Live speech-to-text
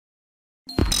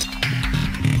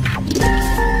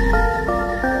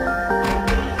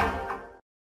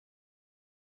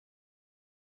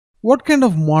what kind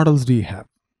of models do you have?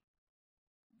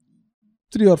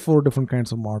 3 or 4 different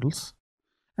kinds of models.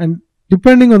 And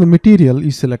depending on the material,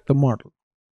 you select the model.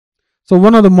 So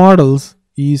one of the models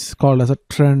is called as a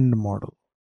trend model.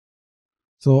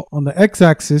 So on the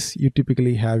x-axis, you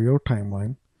typically have your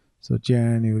timeline. So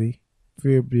January,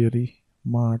 February,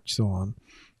 March, so on.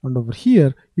 And over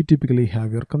here, you typically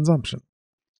have your consumption.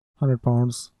 100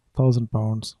 pounds, 1000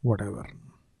 pounds, whatever.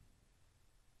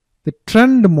 The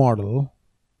trend model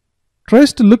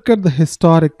tries to look at the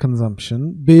historic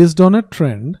consumption based on a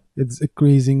trend. It's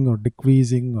increasing or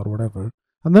decreasing or whatever,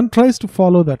 and then tries to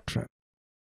follow that trend.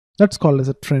 That's called as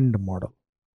a trend model.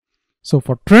 So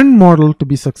for trend model to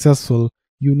be successful,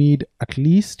 you need at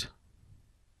least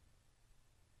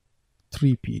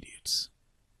 3 periods.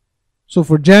 So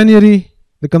for January,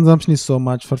 the consumption is so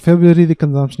much. For February, the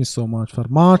consumption is so much. For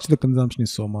March, the consumption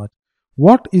is so much.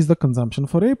 What is the consumption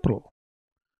for April?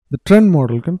 The trend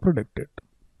model can predict it.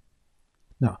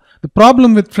 Now, the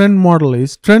problem with trend model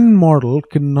is trend model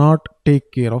cannot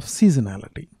take care of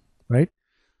seasonality, right?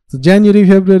 So January,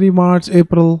 February, March,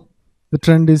 April, the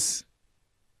trend is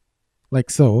like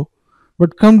so.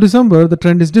 But come December, the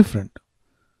trend is different.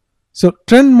 So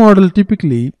trend model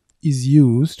typically is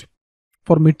used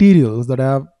for materials that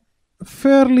have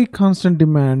fairly constant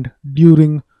demand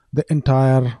during the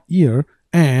entire year,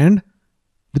 and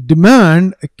the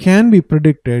demand can be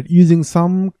predicted using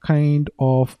some kind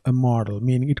of a model,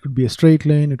 meaning it could be a straight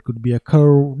line, it could be a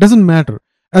curve, doesn't matter.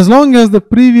 As long as the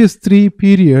previous 3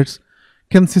 periods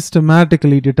can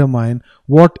systematically determine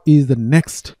what is the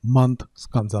next month's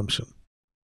consumption.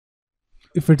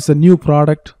 If it's a new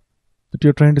product that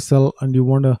you're trying to sell and you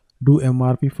want to do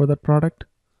MRP for that product,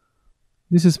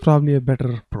 this is probably a better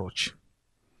approach,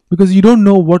 because you don't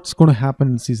know what's going to happen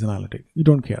in seasonality. You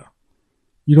don't care.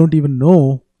 You don't even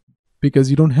know because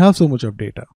you don't have so much of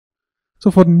data.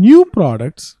 So for new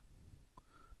products,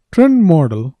 trend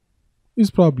model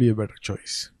is probably a better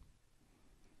choice.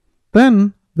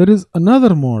 Then there is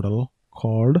another model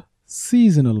called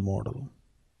seasonal model.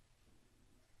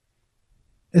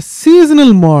 A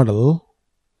seasonal model,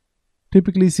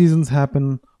 typically seasons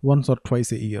happen once or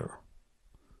twice a year,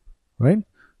 right?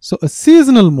 So a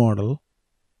seasonal model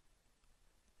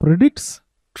predicts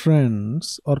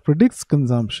trends or predicts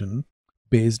consumption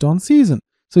based on season.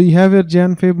 So you have your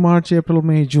Jan, Feb, March, April,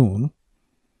 May, June.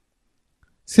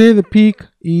 Say the peak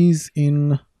is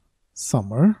in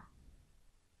summer,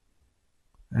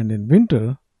 and in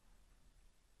winter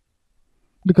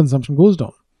the consumption goes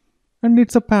down, and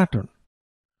it's a pattern.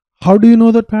 How do you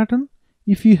know that pattern?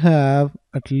 If you have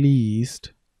at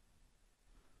least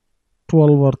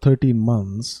 12 or 13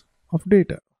 months of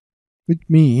data, which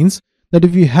means that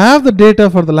if you have the data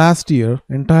for the last year,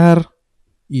 entire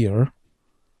year,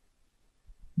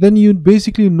 then you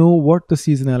basically know what the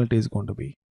seasonality is going to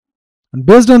be. And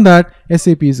based on that,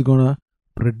 SAP is going to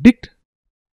predict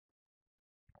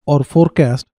or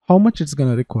forecast how much it's going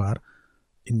to require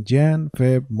in Jan,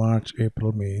 Feb, March,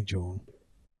 April, May, June.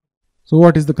 So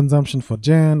what is the consumption for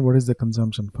Jan? What is the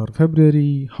consumption for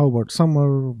February? How about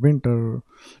summer, winter?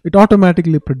 It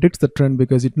automatically predicts the trend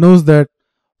because it knows that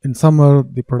in summer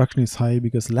the production is high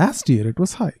because last year it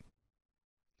was high.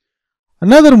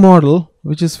 Another model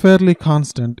which is fairly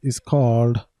constant is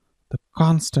called the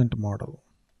constant model,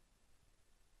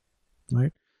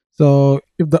 right? So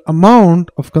if the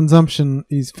amount of consumption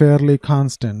is fairly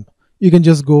constant, you can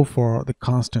just go for the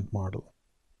constant model.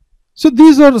 So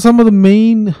these are some of the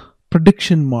main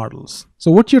prediction models.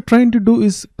 So what you're trying to do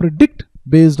is predict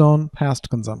based on past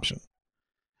consumption.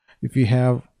 If you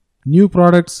have new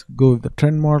products, go with the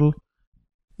trend model.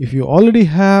 If you already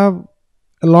have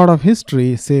a lot of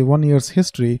history, say 1 year's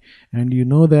history, and you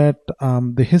know that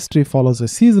the history follows a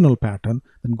seasonal pattern,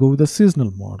 then go with the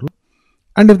seasonal model.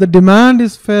 And if the demand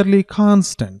is fairly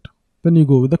constant, then you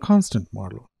go with the constant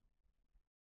model.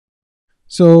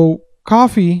 So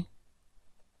coffee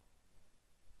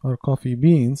or coffee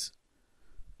beans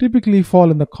typically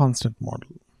fall in the constant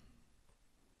model.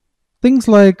 Things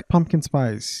like pumpkin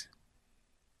spice.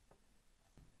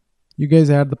 You guys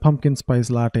had the pumpkin spice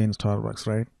latte in Starbucks,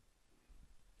 right?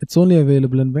 It's only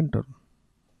available in winter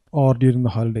or during the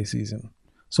holiday season.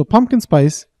 So pumpkin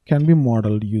spice can be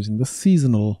modeled using the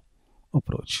seasonal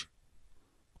approach.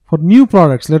 For new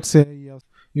products, let's say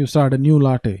you start a new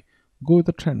latte, go with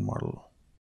the trend model.